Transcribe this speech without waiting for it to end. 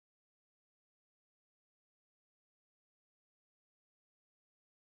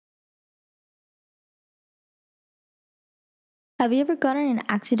Have you ever gotten an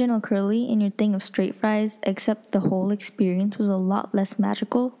accidental curly in your thing of straight fries, except the whole experience was a lot less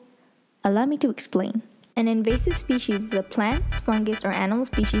magical? Allow me to explain. An invasive species is a plant, fungus, or animal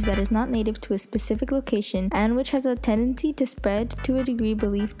species that is not native to a specific location and which has a tendency to spread to a degree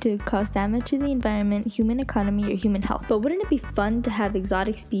believed to cause damage to the environment, human economy, or human health. But wouldn't it be fun to have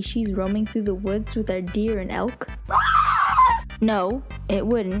exotic species roaming through the woods with our deer and elk? No, it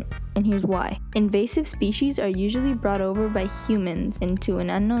wouldn't, and here's why. Invasive species are usually brought over by humans into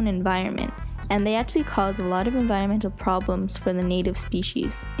an unknown environment, and they actually cause a lot of environmental problems for the native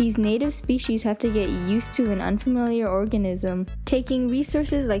species. These native species have to get used to an unfamiliar organism, taking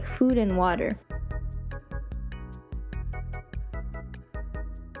resources like food and water.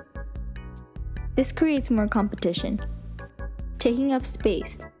 This creates more competition, taking up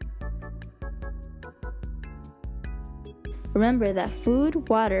space. Remember that food,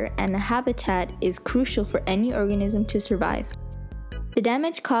 water, and a habitat is crucial for any organism to survive. The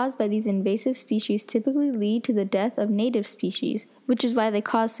damage caused by these invasive species typically lead to the death of native species, which is why they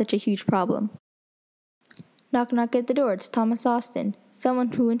cause such a huge problem. Knock knock at the door, it's Thomas Austin,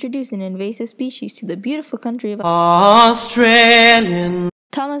 someone who introduced an invasive species to the beautiful country of Australian.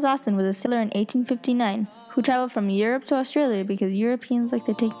 Thomas Austin was a sailor in 1859 who traveled from Europe to Australia because Europeans like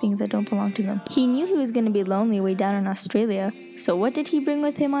to take things that don't belong to them. He knew he was going to be lonely way down in Australia, so what did he bring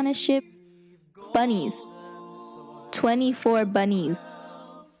with him on his ship? Bunnies. 24 bunnies.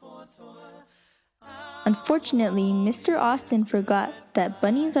 Unfortunately, Mr. Austin forgot that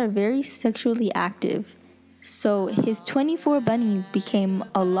bunnies are very sexually active, so his 24 bunnies became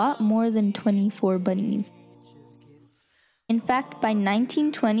a lot more than 24 bunnies. In fact, by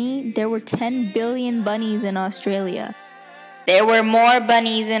 1920, there were 10 billion bunnies in Australia. There were more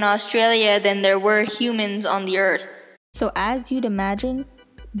bunnies in Australia than there were humans on the earth. So as you'd imagine,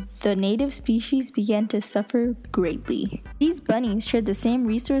 the native species began to suffer greatly. These bunnies shared the same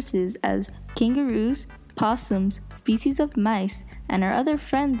resources as kangaroos, possums, species of mice, and our other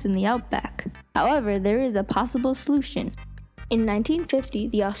friends in the outback. However, there is a possible solution. In 1950,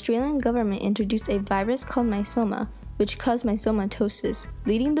 the Australian government introduced a virus called mycoma, which caused mycomatosis,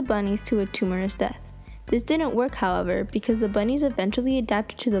 leading the bunnies to a tumorous death. This didn't work, however, because the bunnies eventually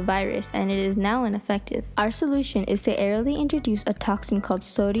adapted to the virus and it is now ineffective. Our solution is to aerially introduce a toxin called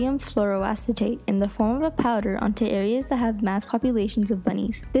sodium fluoroacetate in the form of a powder onto areas that have mass populations of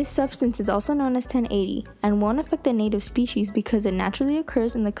bunnies. This substance is also known as 1080 and won't affect the native species because it naturally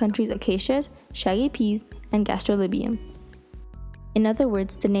occurs in the country's acacias, shaggy peas, and gastrolibium. In other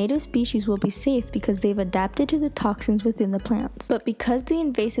words, the native species will be safe because they've adapted to the toxins within the plants. But because the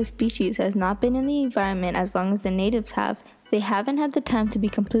invasive species has not been in the environment as long as the natives have, they haven't had the time to be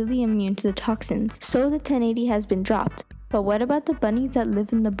completely immune to the toxins. So the 1080 has been dropped. But what about the bunnies that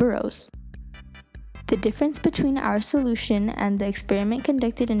live in the burrows? The difference between our solution and the experiment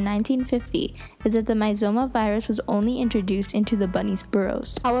conducted in 1950 is that the mycoma virus was only introduced into the bunnies'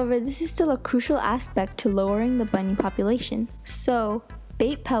 burrows. However, this is still a crucial aspect to lowering the bunny population. So,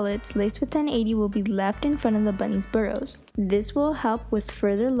 bait pellets laced with 1080 will be left in front of the bunnies' burrows. This will help with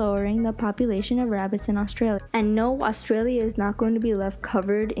further lowering the population of rabbits in Australia. And no, Australia is not going to be left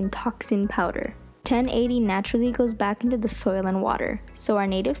covered in toxin powder. 1080 naturally goes back into the soil and water, so our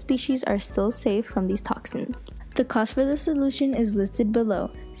native species are still safe from these toxins. The cost for the solution is listed below,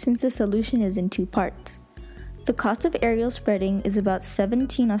 since the solution is in two parts. The cost of aerial spreading is about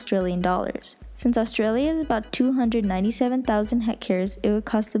 17 Australian dollars. Since Australia is about 297,000 hectares, it would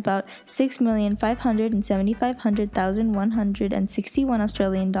cost about 6,575,161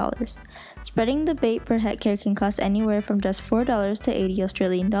 Australian dollars. Spreading the bait per hectare can cost anywhere from just $4 to 80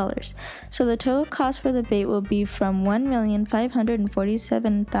 Australian dollars. So the total cost for the bait will be from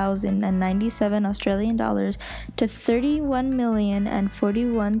 1,547,097 Australian dollars to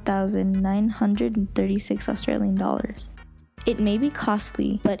 31,041,936 Australian dollars. It may be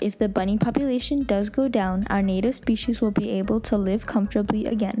costly, but if the bunny population does go down, our native species will be able to live comfortably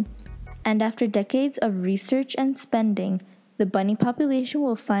again. And after decades of research and spending, the bunny population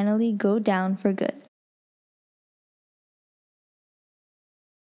will finally go down for good.